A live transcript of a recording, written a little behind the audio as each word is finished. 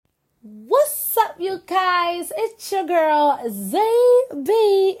What's up, you guys? It's your girl,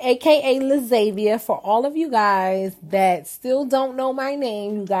 ZB, aka Lazavia. For all of you guys that still don't know my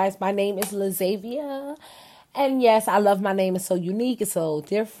name, you guys, my name is Lazavia. And yes, I love my name. It's so unique, it's so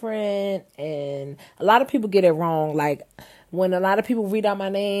different. And a lot of people get it wrong. Like, when a lot of people read out my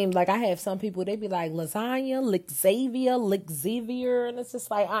name, like I have some people, they be like Lasagna, Lixavia, Lixavier. And it's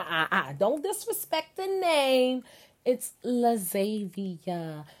just like, don't disrespect the name. It's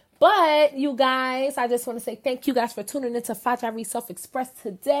Lazavia. But you guys, I just want to say thank you guys for tuning into Fajari Self-Express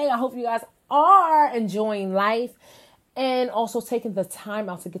today. I hope you guys are enjoying life and also taking the time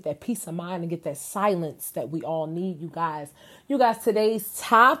out to get that peace of mind and get that silence that we all need, you guys. You guys, today's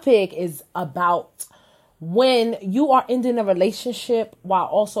topic is about when you are ending a relationship while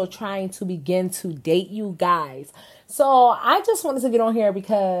also trying to begin to date, you guys. So I just wanted to get on here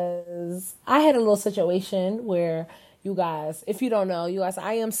because I had a little situation where, you guys, if you don't know, you guys,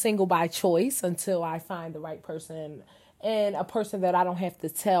 I am single by choice until I find the right person and a person that I don't have to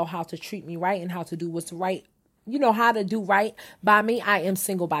tell how to treat me right and how to do what's right, how to do right by me. I am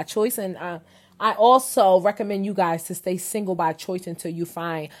single by choice. And I also recommend you guys to stay single by choice until you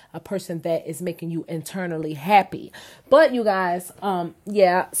find a person that is making you internally happy. But you guys,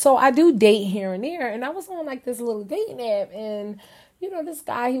 so I do date here and there. And I was on like this little dating app, and this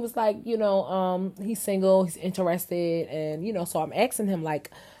guy, he was like, he's single, he's interested. And, so I'm asking him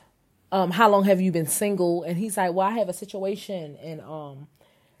like, how long have you been single? And he's like, well, I have a situation. And,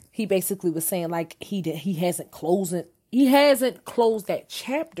 he basically was saying like, he hasn't closed that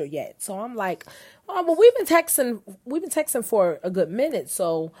chapter yet. So I'm like, oh, well, we've been texting for a good minute.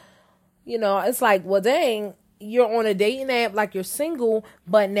 So, it's like, well, dang, you're on a dating app, like you're single,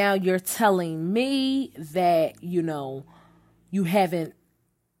 but now you're telling me that, you haven't,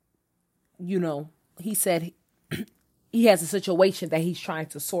 he said he has a situation that he's trying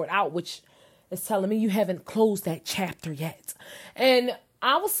to sort out, which is telling me you haven't closed that chapter yet. And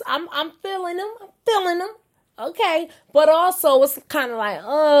I'm feeling him. Okay. But also it's kind of like,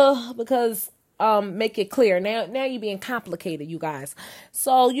 because, make it clear. Now you're being complicated, you guys.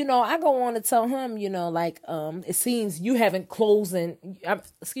 So, I go on to tell him, it seems you haven't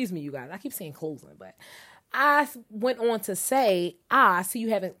excuse me, you guys. I keep saying closing, but I went on to say, I see you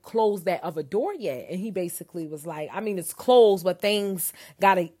haven't closed that other door yet. And he basically was like, I mean, it's closed, but things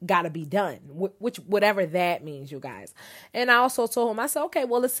gotta be done, which whatever that means, you guys. And I also told him, I said, okay,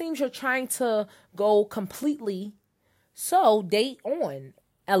 well, it seems you're trying to go completely. So date on,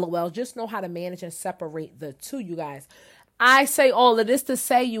 LOL. Just know how to manage and separate the two, you guys. I say all of this to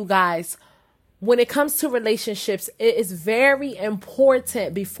say, you guys, when it comes to relationships, it is very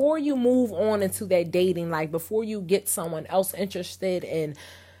important before you move on into that dating, like before you get someone else interested and,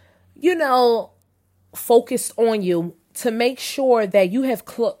 focused on you, to make sure that you have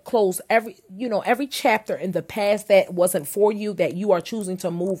closed every chapter in the past that wasn't for you, that you are choosing to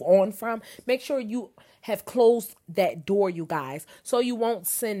move on from. Make sure you have closed that door, you guys, so you won't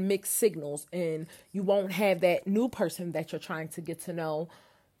send mixed signals and you won't have that new person that you're trying to get to know,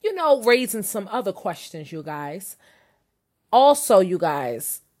 raising some other questions, you guys. Also, you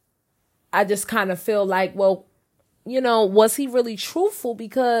guys, I just kind of feel like, well, was he really truthful?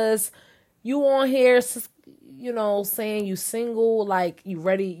 Because you on here, saying you single, like you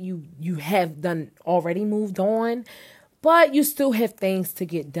ready, you have already moved on, but you still have things to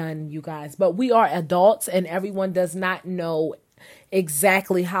get done, you guys. But we are adults and everyone does not know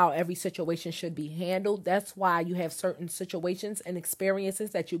exactly how every situation should be handled. That's why you have certain situations and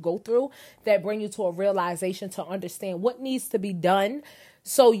experiences that you go through that bring you to a realization to understand what needs to be done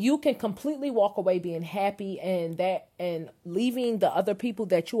so you can completely walk away being happy and leaving the other people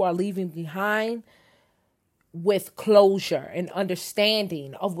that you are leaving behind with closure and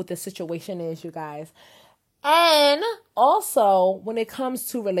understanding of what the situation is, you guys. And also, when it comes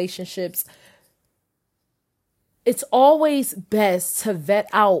to relationships, it's always best to vet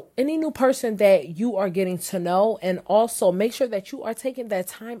out any new person that you are getting to know, and also make sure that you are taking that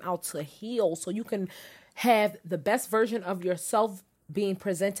time out to heal so you can have the best version of yourself being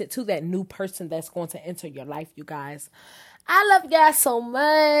presented to that new person that's going to enter your life, you guys. I love you guys so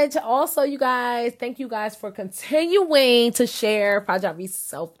much. Also, you guys, thank you guys for continuing to share Fajari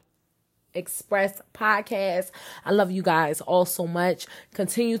Self-Express podcast. I love you guys all so much.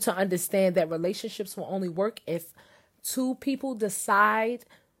 Continue to understand that relationships will only work if two people decide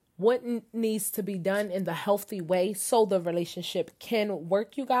what needs to be done in the healthy way so the relationship can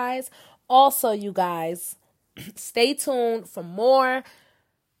work, you guys. Also, you guys, stay tuned for more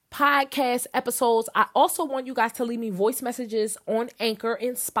podcast episodes. I also want you guys to leave me voice messages on Anchor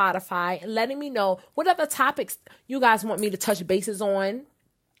and Spotify, letting me know what other topics you guys want me to touch bases on.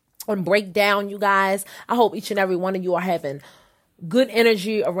 and break down, you guys. I hope each and every one of you are having good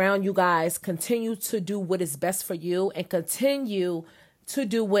energy around you guys. Continue to do what is best for you and continue to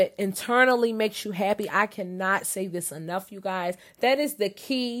do what internally makes you happy. I cannot say this enough, you guys. That is the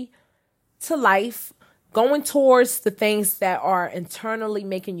key to life. Going towards the things that are internally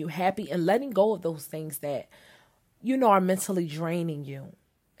making you happy and letting go of those things that are mentally draining you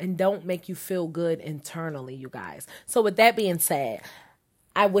and don't make you feel good internally, you guys. So with that being said,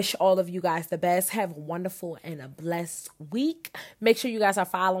 I wish all of you guys the best. Have a wonderful and a blessed week. Make sure you guys are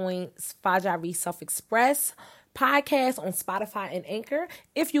following Fajari Self-Express podcast on Spotify and Anchor.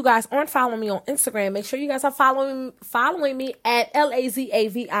 If you guys aren't following me on Instagram, make sure you guys are following me at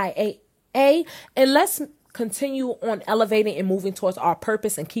LAZAVIA. And let's continue on elevating and moving towards our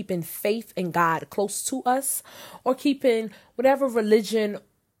purpose and keeping faith in God close to us, or keeping whatever religion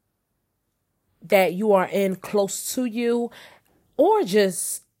that you are in close to you, or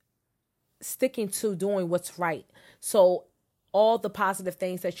just sticking to doing what's right. So all the positive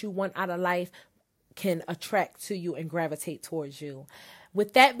things that you want out of life can attract to you and gravitate towards you.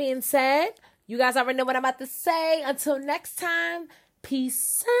 With that being said, you guys already know what I'm about to say. Until next time,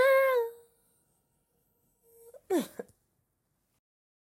 peace out.